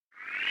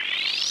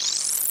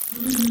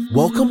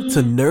Welcome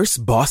to Nurse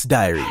Boss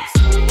Diaries,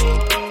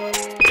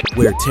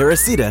 where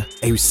Teresita,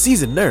 a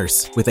seasoned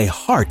nurse with a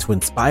heart to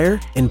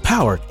inspire,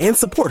 empower, and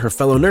support her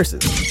fellow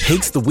nurses,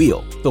 takes the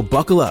wheel. So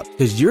buckle up,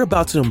 because you're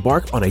about to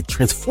embark on a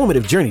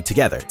transformative journey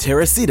together.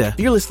 Teresita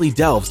fearlessly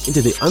delves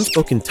into the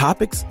unspoken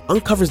topics,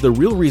 uncovers the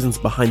real reasons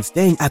behind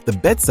staying at the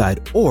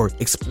bedside or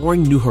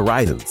exploring new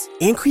horizons,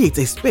 and creates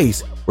a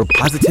space where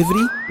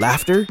positivity,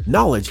 laughter,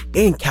 knowledge,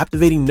 and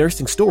captivating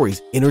nursing stories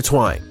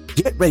intertwine.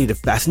 Get ready to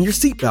fasten your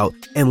seatbelt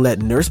and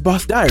let Nurse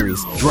Boss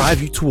Diaries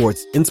drive you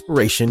towards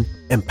inspiration,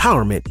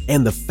 empowerment,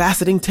 and the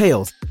fascinating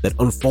tales that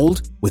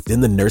unfold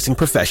within the nursing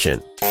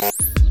profession.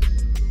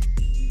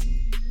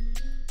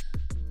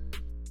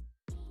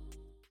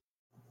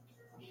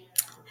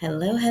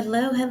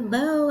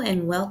 Hello,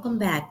 and welcome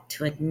back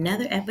to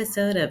another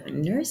episode of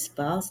Nurse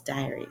Boss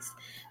Diaries,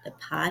 the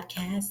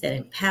podcast that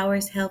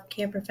empowers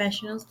healthcare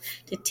professionals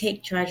to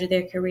take charge of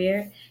their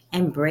career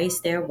and embrace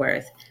their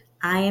worth.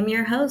 I am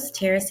your host,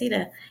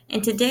 Teresita,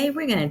 and today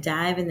we're going to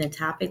dive into a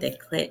topic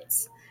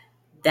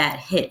that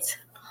hits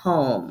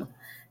home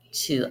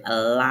to a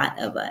lot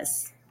of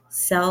us: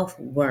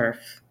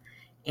 self-worth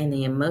and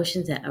the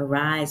emotions that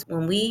arise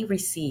when we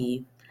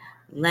receive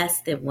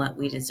less than what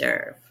we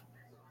deserve,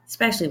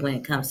 especially when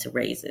it comes to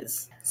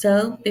raises.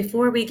 So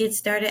before we get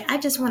started, I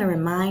just want to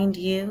remind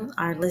you,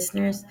 our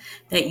listeners,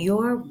 that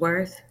your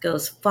worth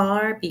goes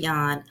far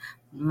beyond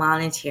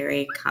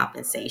monetary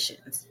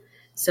compensations.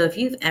 So if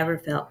you've ever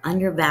felt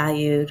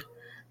undervalued,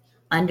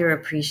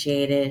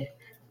 underappreciated,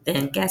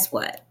 then guess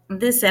what?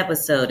 This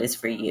episode is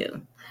for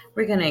you.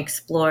 We're going to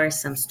explore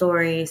some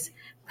stories,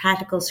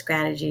 practical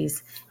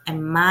strategies,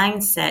 and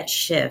mindset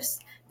shifts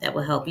that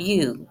will help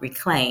you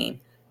reclaim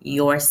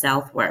your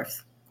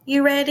self-worth.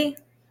 You ready?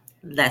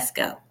 Let's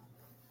go.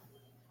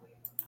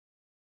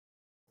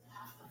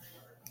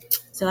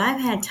 So I've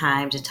had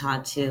time to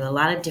talk to a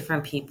lot of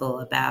different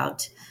people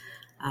about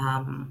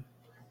um,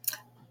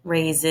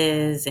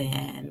 raises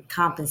and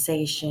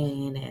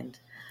compensation and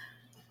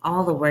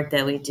all the work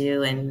that we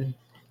do. And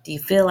do you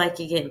feel like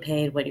you're getting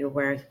paid what you're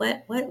worth?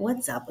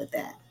 What's up with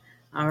that?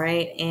 All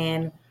right.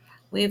 And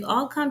we've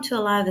all come to a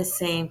lot of the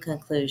same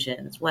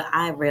conclusions. What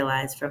I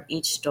realized from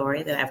each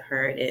story that I've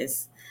heard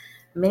is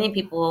many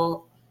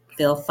people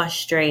feel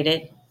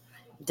frustrated,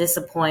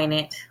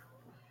 disappointed,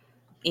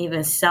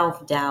 even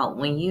self-doubt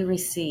when you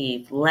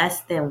receive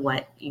less than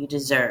what you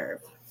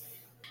deserve.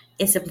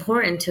 It's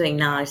important to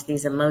acknowledge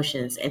these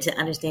emotions and to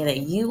understand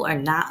that you are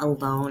not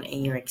alone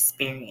in your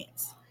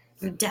experience.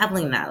 You're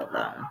definitely not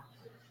alone.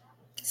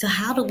 So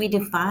how do we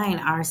define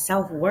our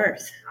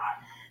self-worth?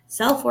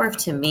 Self-worth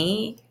to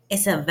me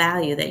is a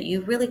value that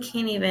you really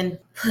can't even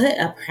put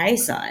a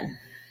price on.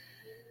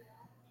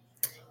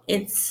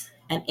 It's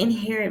an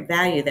inherent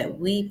value that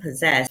we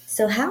possess.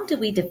 So how do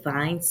we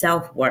define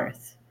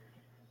self-worth?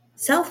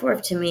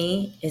 Self-worth to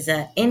me is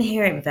an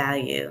inherent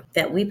value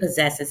that we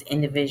possess as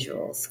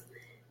individuals,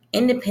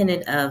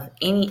 independent of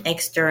any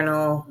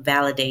external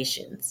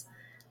validations.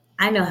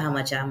 I know how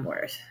much I'm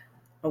worth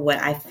or what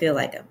I feel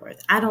like I'm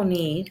worth. I don't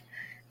need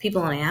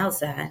people on the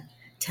outside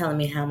telling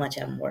me how much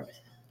I'm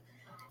worth.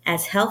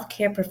 As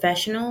healthcare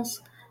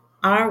professionals,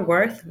 our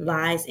worth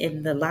lies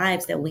in the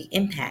lives that we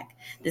impact,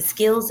 the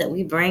skills that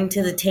we bring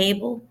to the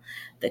table,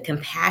 the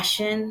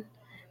compassion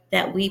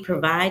that we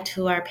provide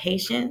to our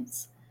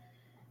patients,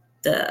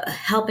 the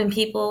helping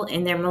people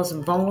in their most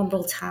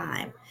vulnerable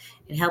time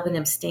and helping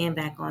them stand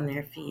back on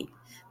their feet.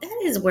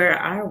 That is where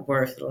our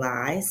worth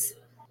lies.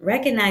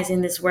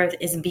 Recognizing this worth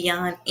is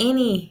beyond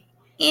any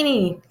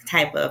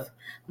type of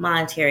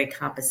monetary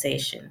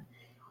compensation.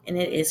 And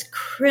it is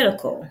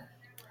critical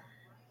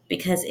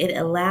because it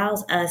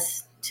allows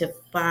us to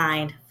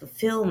find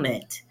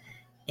fulfillment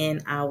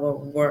in our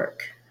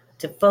work,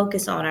 to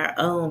focus on our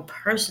own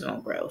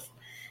personal growth,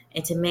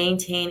 and to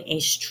maintain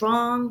a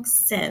strong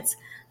sense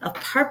of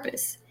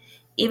purpose,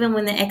 even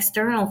when the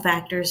external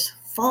factors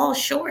fall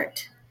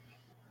short.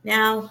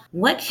 Now,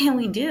 what can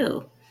we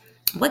do?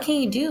 What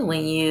can you do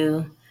when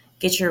you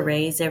get your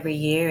raise every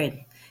year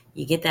and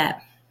you get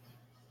that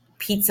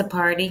pizza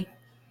party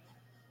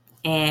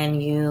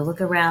and you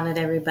look around at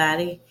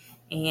everybody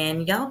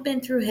and y'all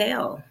been through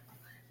hell?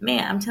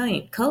 Man, I'm telling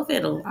you,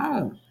 COVID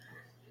alone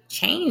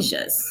changed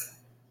us,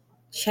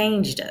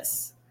 changed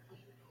us.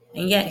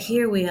 And yet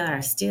here we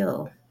are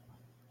still,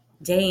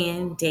 day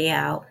in, day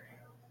out,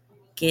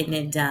 getting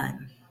it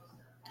done.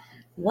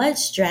 What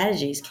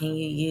strategies can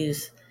you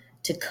use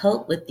to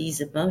cope with these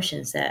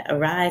emotions that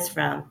arise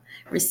from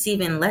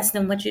receiving less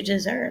than what you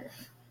deserve?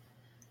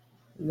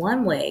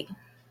 One way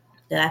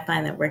that I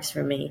find that works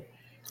for me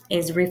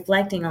is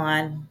reflecting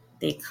on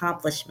the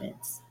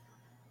accomplishments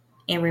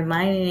and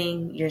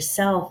reminding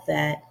yourself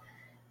that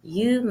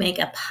you make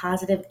a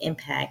positive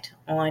impact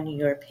on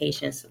your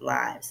patients'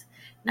 lives.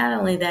 Not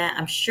only that,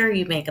 I'm sure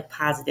you make a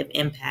positive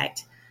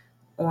impact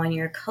on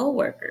your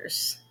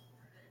coworkers.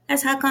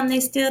 That's how come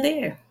they're still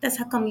there. That's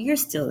how come you're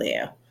still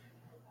there.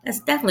 That's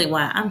definitely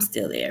why I'm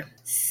still there.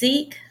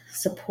 Seek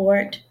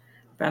support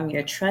from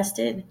your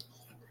trusted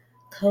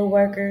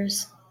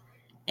coworkers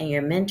and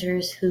your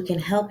mentors who can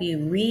help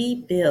you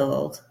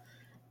rebuild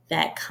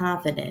that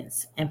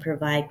confidence and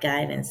provide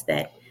guidance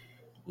that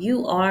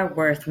you are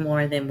worth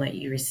more than what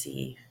you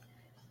receive,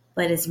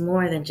 but it's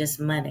more than just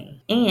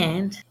money.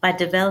 And by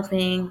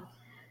developing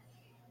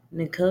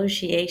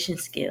negotiation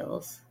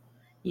skills,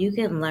 you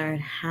can learn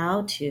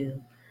how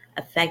to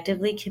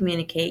effectively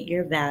communicate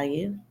your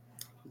value,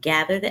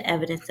 gather the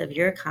evidence of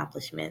your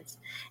accomplishments,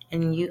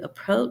 and you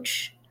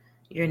approach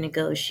your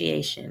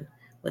negotiation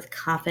with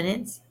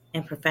confidence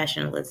and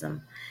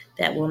professionalism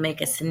that will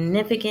make a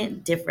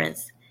significant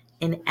difference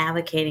in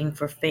advocating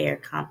for fair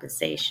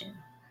compensation.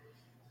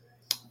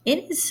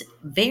 It is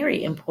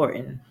very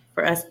important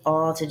for us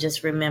all to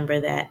just remember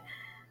that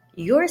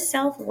your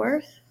self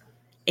worth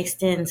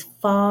extends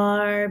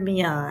far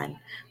beyond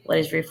what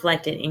is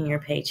reflected in your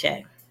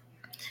paycheck.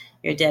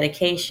 Your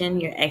dedication,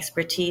 your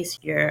expertise,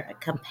 your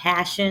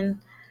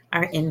compassion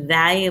are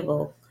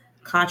invaluable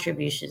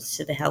contributions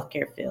to the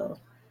healthcare field.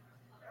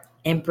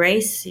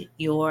 Embrace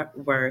your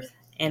worth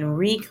and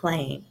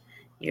reclaim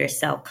your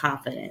self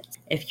confidence.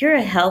 If you're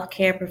a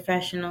healthcare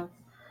professional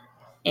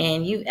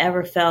and you've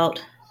ever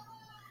felt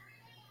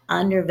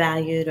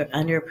undervalued or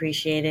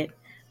underappreciated,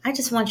 I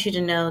just want you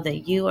to know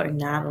that you are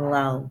not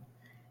alone.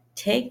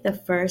 Take the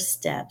first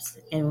steps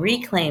in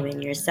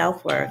reclaiming your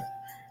self worth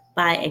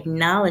by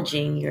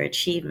acknowledging your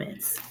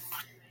achievements,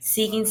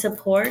 seeking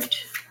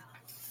support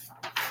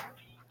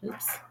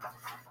oops,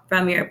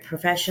 from your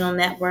professional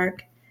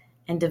network,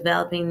 and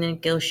developing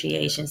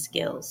negotiation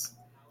skills.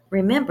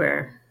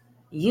 Remember,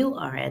 you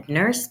are a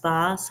nurse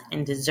boss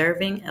and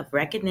deserving of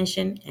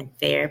recognition and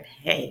fair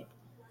pay.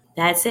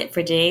 That's it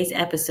for today's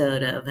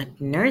episode of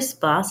Nurse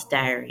Boss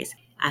Diaries.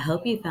 I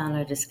hope you found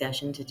our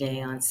discussion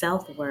today on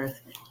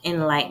self-worth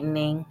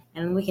enlightening,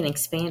 and we can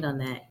expand on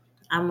that.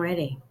 I'm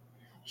ready.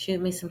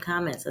 Shoot me some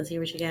comments. Let's hear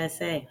what you guys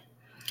say.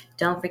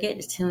 Don't forget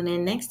to tune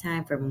in next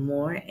time for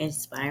more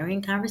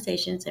inspiring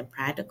conversations and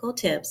practical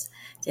tips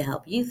to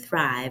help you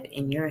thrive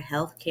in your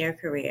healthcare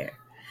career.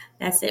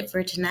 That's it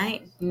for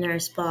tonight,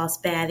 Nurse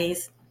Boss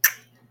Baddies.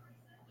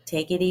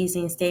 Take it easy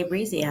and stay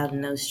breezy out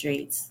in those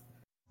streets.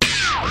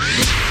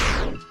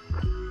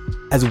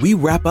 As we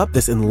wrap up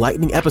this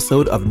enlightening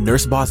episode of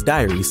Nurse Boss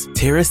Diaries,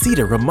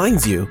 Teresita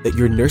reminds you that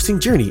your nursing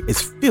journey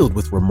is filled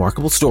with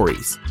remarkable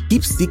stories.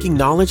 Keep seeking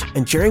knowledge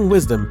and sharing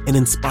wisdom and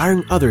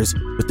inspiring others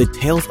with the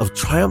tales of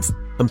triumph,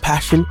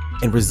 compassion,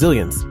 and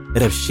resilience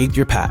that have shaped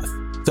your path.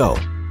 So,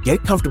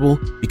 get comfortable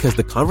because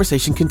the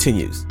conversation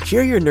continues.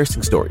 Share your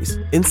nursing stories,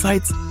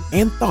 insights,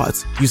 and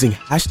thoughts using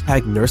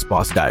hashtag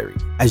NurseBossDiary,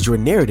 as your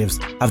narratives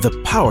have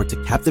the power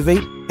to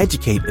captivate,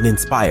 educate, and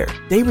inspire.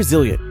 Stay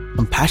resilient,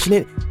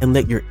 compassionate, and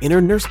let your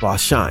inner nurse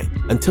boss shine.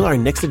 Until our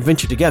next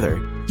adventure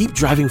together, keep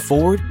driving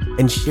forward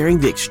and sharing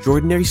the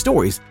extraordinary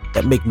stories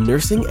that make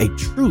nursing a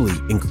truly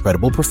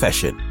incredible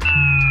profession.